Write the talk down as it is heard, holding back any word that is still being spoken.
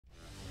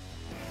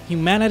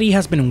Humanity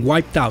has been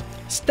wiped out.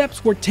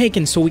 Steps were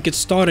taken so we could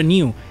start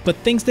anew, but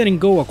things didn't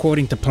go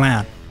according to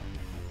plan.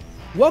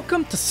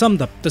 Welcome to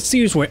Summed Up, the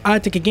series where I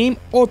take a game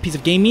or piece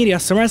of game media,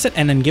 summarize it,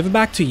 and then give it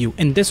back to you.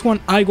 In this one,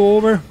 I go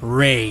over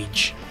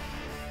Rage.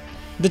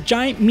 The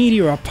giant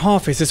meteor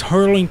Apophis is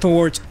hurtling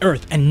towards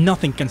Earth and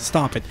nothing can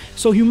stop it,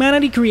 so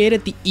humanity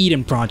created the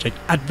Eden Project.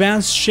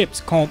 Advanced ships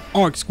called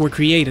Arks were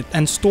created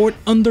and stored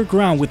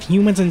underground with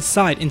humans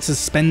inside in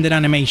suspended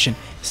animation,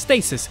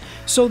 stasis,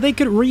 so they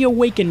could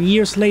reawaken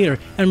years later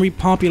and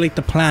repopulate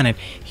the planet.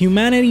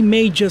 Humanity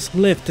may just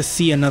live to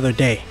see another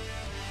day.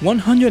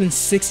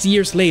 106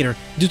 years later,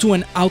 due to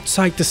an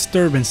outside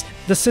disturbance,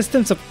 the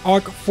systems of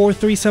Ark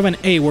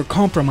 437A were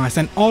compromised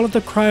and all of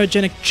the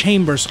cryogenic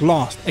chambers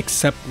lost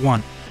except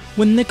one.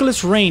 When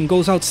Nicholas Rain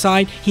goes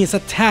outside, he is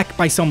attacked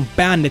by some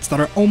bandits that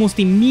are almost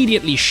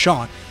immediately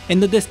shot. In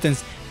the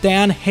distance,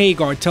 Dan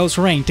Hagar tells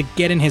Rain to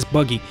get in his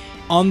buggy.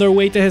 On their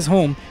way to his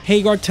home,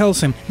 Hagar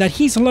tells him that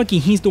he's lucky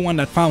he's the one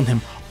that found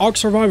him. Ark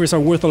survivors are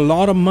worth a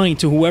lot of money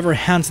to whoever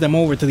hands them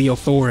over to the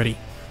authority.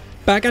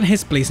 Back at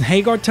his place,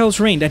 Hagar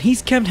tells Rain that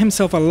he's kept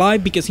himself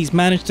alive because he's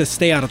managed to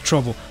stay out of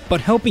trouble,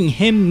 but helping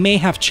him may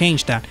have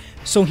changed that.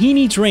 So he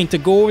needs Rain to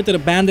go over to the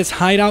bandits'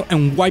 hideout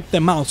and wipe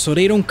them out so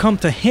they don't come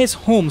to his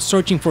home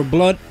searching for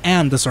blood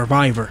and the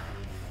survivor.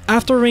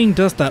 After Rain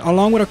does that,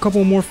 along with a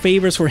couple more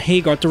favors for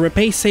Hagar to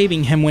repay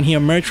saving him when he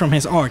emerged from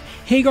his ark,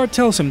 Hagar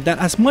tells him that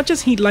as much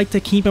as he'd like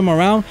to keep him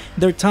around,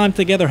 their time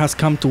together has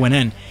come to an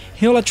end.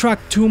 He'll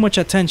attract too much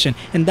attention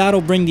and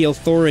that'll bring the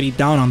authority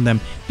down on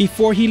them.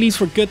 Before he leaves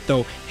for good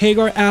though,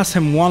 Hagar asks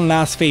him one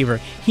last favor.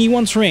 He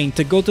wants Rain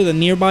to go to the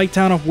nearby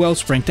town of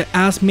Wellspring to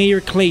ask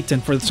Mayor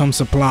Clayton for some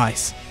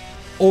supplies.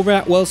 Over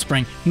at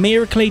Wellspring,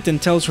 Mayor Clayton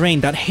tells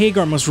Rain that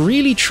Hagar must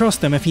really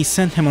trust him if he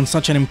sent him on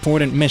such an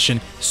important mission,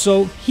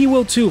 so he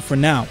will too for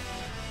now.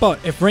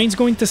 But if Rain's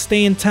going to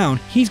stay in town,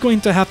 he's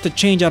going to have to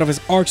change out of his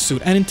arc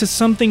suit and into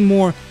something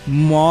more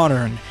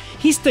modern.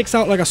 He sticks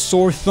out like a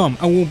sore thumb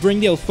and will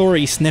bring the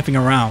authority sniffing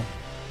around.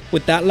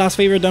 With that last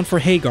favor done for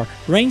Hagar,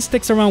 Rain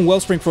sticks around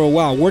Wellspring for a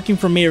while working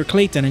for Mayor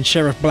Clayton and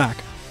Sheriff Black.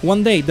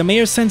 One day, the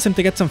mayor sends him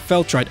to get some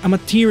feltrite, a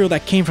material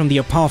that came from the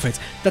Apophis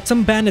that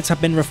some bandits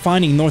have been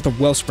refining north of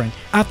Wellspring.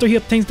 After he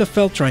obtains the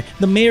feltrite,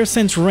 the mayor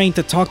sends Rain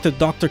to talk to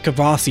Dr.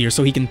 Cavassier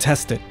so he can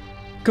test it.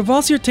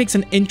 Cavassier takes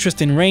an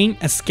interest in Rain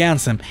and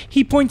scans him.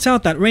 He points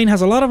out that Rain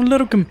has a lot of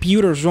little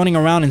computers running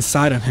around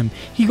inside of him.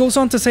 He goes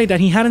on to say that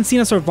he hadn't seen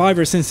a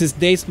survivor since his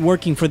days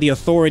working for the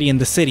authority in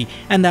the city,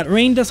 and that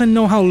Rain doesn't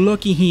know how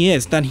lucky he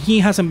is that he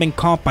hasn't been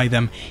caught by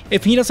them.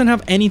 If he doesn't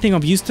have anything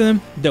of use to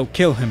them, they'll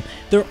kill him.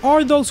 There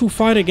are those who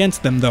fight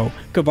against them though,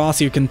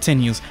 Cavassier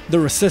continues, the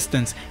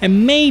Resistance,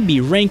 and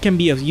maybe Rain can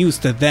be of use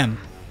to them.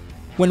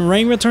 When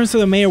Rain returns to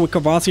the mayor with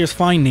Cavassier's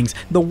findings,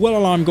 the well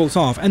alarm goes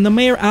off and the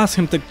mayor asks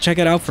him to check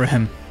it out for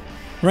him.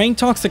 Rain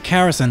talks to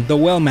Carrison, the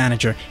well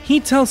manager. He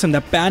tells him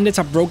that bandits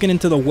have broken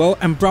into the well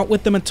and brought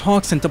with them a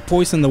toxin to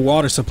poison the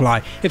water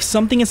supply. If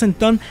something isn't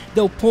done,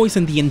 they'll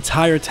poison the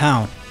entire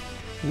town.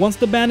 Once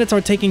the bandits are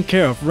taken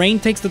care of, Rain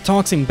takes the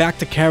toxin back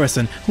to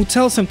Carrison, who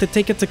tells him to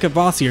take it to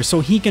Cavassier so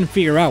he can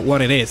figure out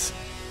what it is.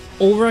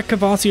 Over at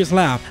Cavassier's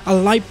lab, a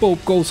light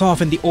bulb goes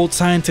off in the old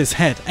scientist's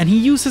head and he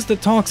uses the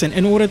toxin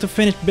in order to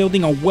finish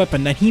building a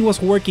weapon that he was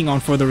working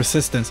on for the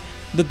Resistance.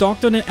 The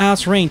doctor then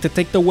asks Rain to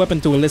take the weapon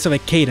to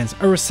Elizabeth Cadence,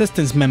 a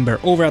Resistance member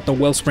over at the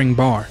Wellspring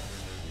bar.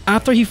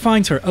 After he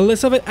finds her,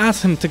 Elizabeth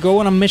asks him to go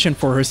on a mission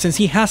for her since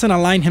he hasn't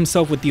aligned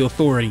himself with the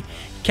authority.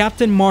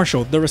 Captain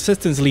Marshall, the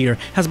Resistance leader,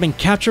 has been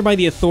captured by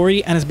the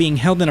authority and is being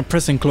held in a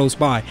prison close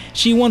by.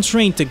 She wants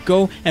Rain to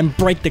go and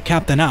break the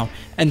captain out,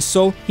 and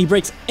so he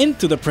breaks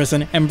into the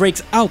prison and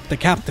breaks out the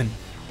captain.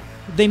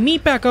 They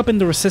meet back up in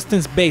the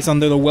Resistance base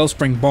under the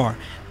Wellspring bar.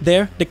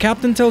 There, the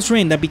captain tells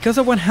Rain that because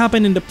of what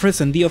happened in the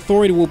prison, the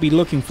authority will be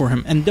looking for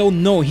him and they'll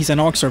know he's an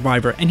Ark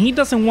survivor and he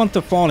doesn't want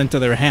to fall into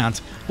their hands.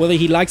 Whether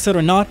he likes it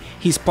or not,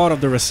 he's part of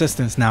the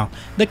Resistance now.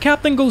 The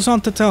captain goes on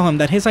to tell him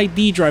that his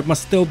ID drive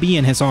must still be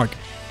in his Ark.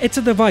 It's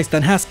a device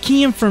that has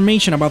key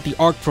information about the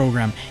Ark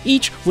program,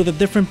 each with a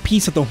different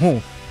piece of the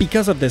whole.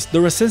 Because of this,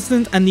 the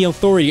Resistance and the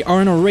authority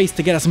are in a race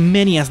to get as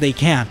many as they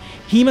can.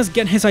 He must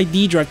get his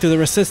ID drive to the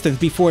Resistance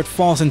before it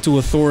falls into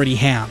authority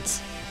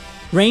hands.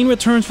 Rain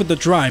returns with the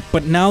drive,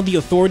 but now the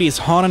authority is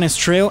hot on his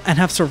trail and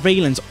have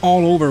surveillance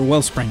all over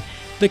Wellspring.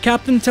 The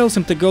captain tells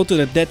him to go to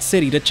the Dead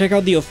City to check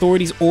out the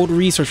authority's old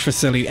research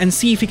facility and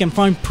see if he can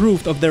find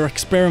proof of their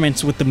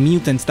experiments with the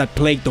mutants that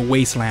plague the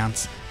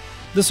wastelands.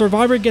 The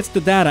survivor gets the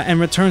data and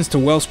returns to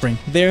Wellspring.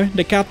 There,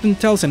 the captain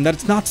tells him that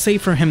it's not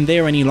safe for him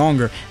there any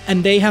longer,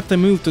 and they have to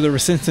move to the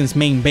Resistance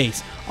main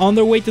base. On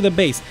their way to the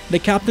base, the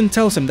captain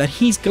tells him that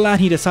he's glad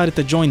he decided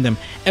to join them.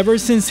 Ever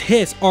since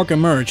his Ark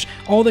emerged,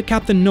 all the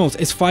captain knows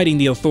is fighting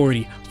the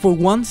authority. For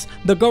once,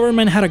 the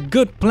government had a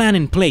good plan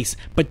in place,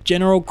 but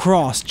General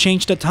Cross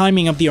changed the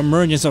timing of the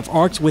emergence of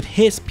Arks with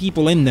his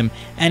people in them,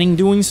 and in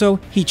doing so,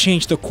 he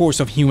changed the course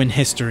of human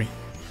history.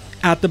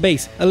 At the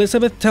base,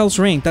 Elizabeth tells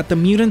Rain that the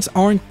mutants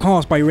aren't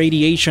caused by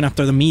radiation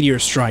after the meteor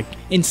strike.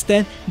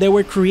 Instead, they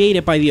were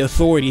created by the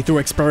Authority through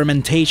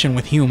experimentation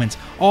with humans.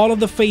 All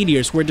of the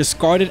failures were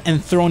discarded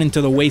and thrown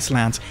into the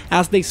wastelands.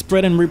 As they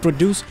spread and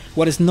reproduce,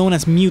 what is known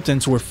as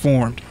mutants were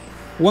formed.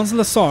 Once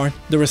Lazar,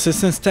 the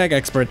Resistance tech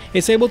expert,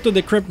 is able to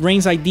decrypt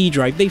Rain's ID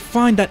drive, they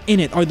find that in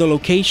it are the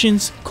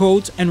locations,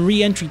 codes, and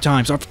re-entry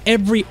times of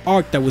every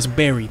Ark that was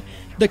buried.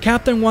 The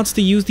captain wants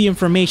to use the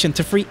information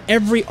to free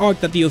every Ark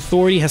that the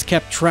Authority has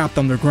kept trapped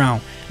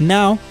underground.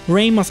 Now,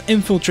 Rain must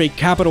infiltrate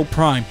Capital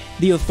Prime,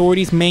 the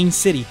Authority's main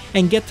city,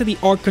 and get to the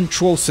Ark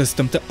control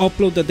system to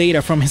upload the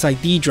data from his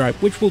ID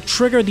drive, which will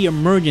trigger the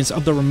emergence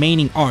of the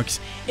remaining Arks.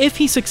 If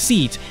he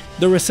succeeds,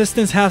 the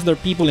Resistance has their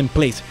people in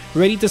place,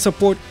 ready to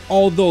support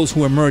all those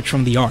who emerge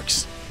from the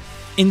Arks.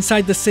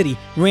 Inside the city,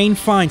 Rain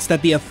finds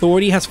that the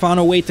Authority has found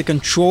a way to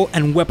control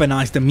and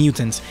weaponize the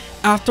mutants.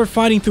 After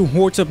fighting through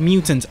hordes of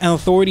mutants and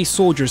Authority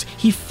soldiers,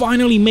 he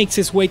finally makes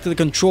his way to the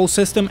control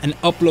system and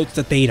uploads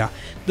the data.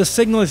 The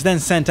signal is then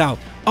sent out,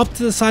 up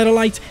to the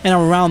satellites and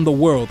around the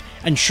world,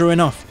 and sure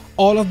enough,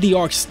 all of the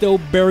Arks still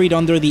buried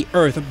under the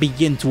earth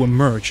begin to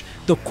emerge.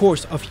 The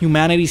course of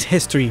humanity's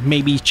history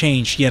may be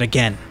changed yet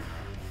again.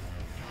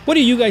 What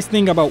do you guys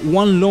think about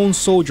one lone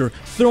soldier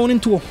thrown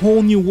into a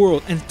whole new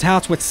world and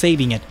tasked with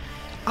saving it?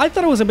 I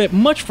thought it was a bit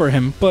much for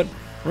him, but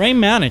Rain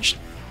managed.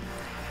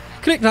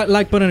 Click that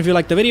like button if you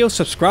liked the video,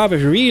 subscribe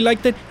if you really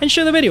liked it, and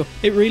share the video.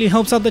 It really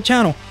helps out the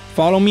channel.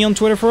 Follow me on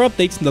Twitter for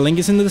updates, the link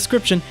is in the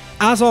description.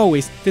 As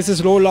always, this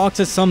is Lord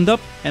Lox's Summed Up,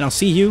 and I'll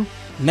see you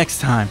next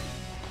time.